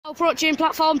Approaching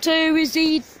platform 2 is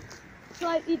the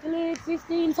slightly delayed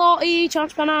 1540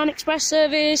 Trans-Pennine Express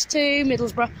service to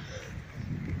Middlesbrough.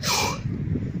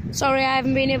 Sorry, I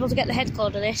haven't been able to get the head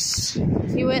code of this.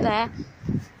 If you weren't there.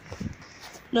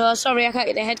 No, sorry, I can't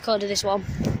get the head code of this one.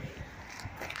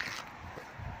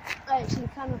 I actually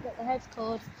cannot get the head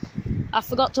code. I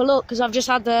forgot to look because I've just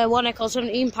had the One Echo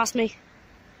 17 past me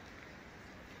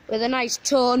with a nice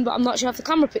tone, but I'm not sure if the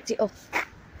camera picked it up.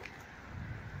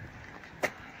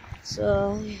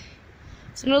 So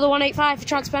it's another 185 for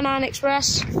Trans-Pennine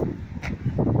Express.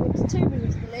 It's 2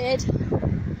 minutes delayed,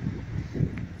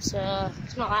 so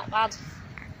it's not that bad.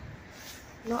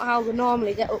 Not how we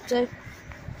normally get up to.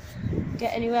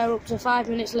 Get anywhere up to 5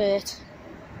 minutes late.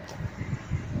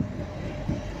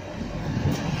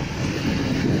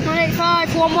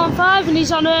 185 115, and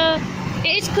he's on a.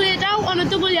 It is cleared out on a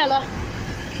double yellow.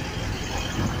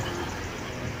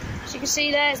 As you can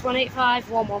see there, it's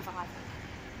 185 115.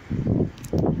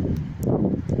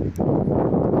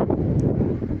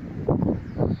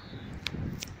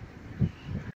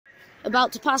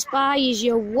 About to pass by is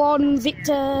your 1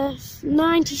 Victor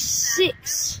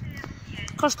 96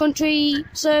 cross-country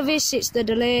service. It's the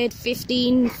delayed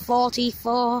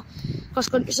 1544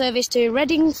 cross-country service to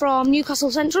Reading from Newcastle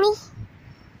Central.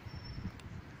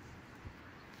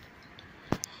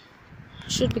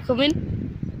 Should be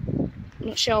coming.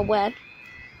 Not sure when.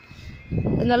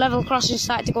 And the level crossing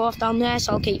started to go off down there,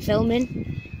 so I'll keep filming.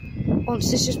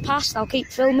 Once this is passed, I'll keep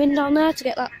filming down there to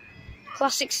get that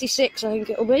class 66, I think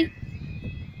it'll be.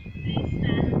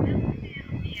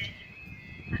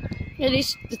 It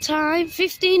is the time,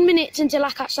 15 minutes until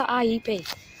I catch that IEP.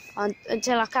 And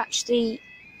until I catch the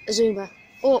Azuma,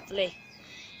 hopefully.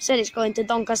 Said it's going to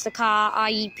Doncaster Car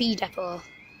IEP depot.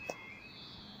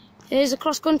 Here's a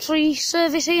cross-country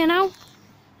service here now.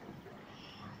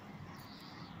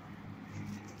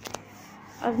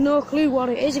 I've no clue what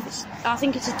it is. If it's, I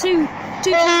think it's a two. Nice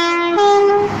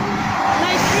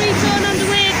 3-tone on the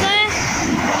wave there.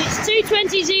 It's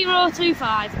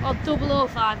 220025 or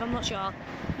 005, I'm not sure.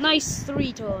 Nice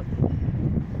 3-tone.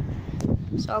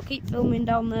 So I'll keep filming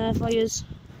down there for you.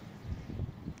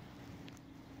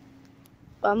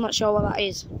 But I'm not sure what that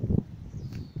is.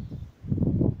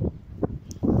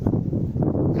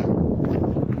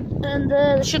 And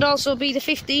there should also be the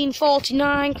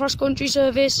 1549 cross-country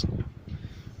service.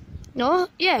 No,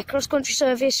 yeah, cross-country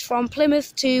service from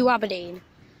Plymouth to Aberdeen.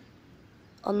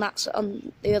 On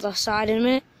the other side in a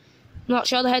minute. I'm not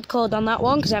sure the head code on that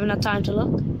one because I haven't had time to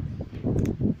look.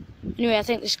 Anyway, I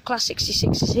think this class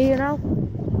 66 is here now.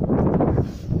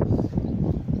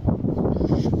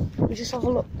 We just have a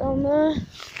look down there.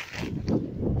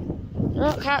 No,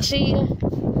 I can't see the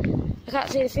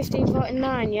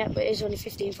 1549 yet, but it is only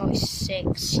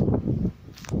 1546.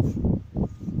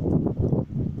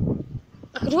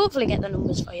 I could hopefully get the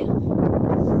numbers for you.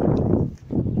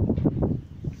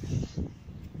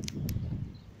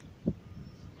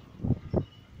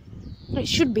 It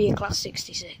should be a class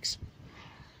 66.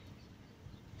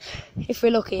 If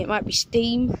we're lucky, it might be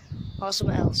Steam or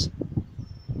something else.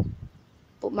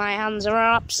 But my hands are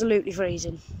absolutely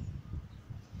freezing.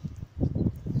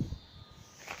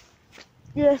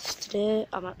 Yes, today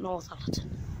I'm at Northallerton.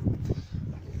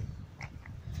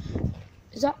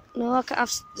 Is that? No,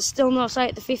 there's still no sight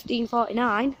at the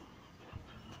 1549.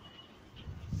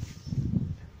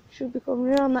 Should be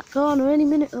coming around that corner any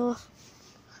minute though.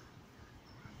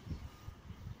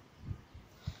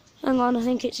 Hang on, I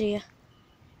think it's here.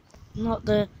 Not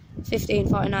the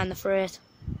 1549, the freight.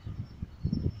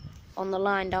 On the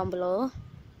line down below.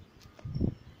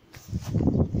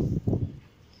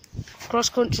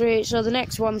 Cross country, so the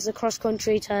next one's the cross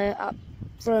country to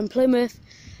from Plymouth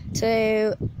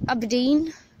to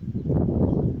Aberdeen.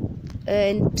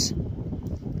 And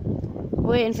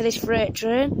waiting for this freight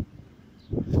train.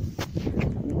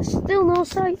 Still no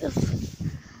sight of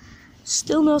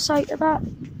that.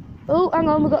 Oh, hang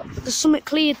on, there's something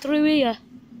cleared through here.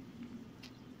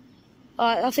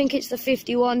 I think it's the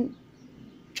 51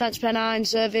 Trans-Pennine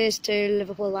service to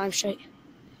Liverpool Lime Street.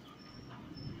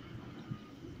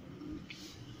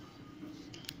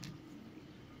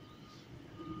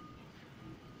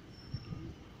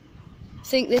 I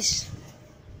think this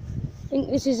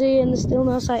is here, and there's still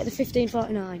no sight of the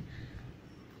 1549.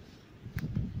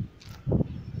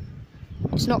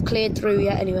 It's not cleared through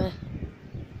yet anyway.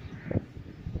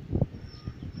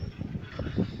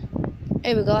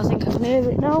 Here we go, I think I can hear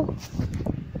it now.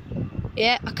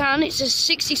 Yeah, I can. It's a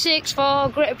 66 for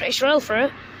Greater British Rail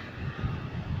through.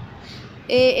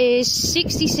 It is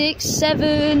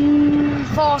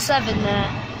 66747 there.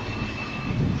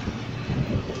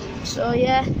 So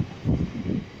yeah.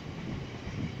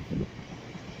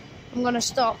 I'm gonna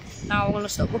stop now. I'm gonna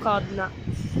stop recording that.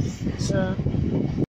 So.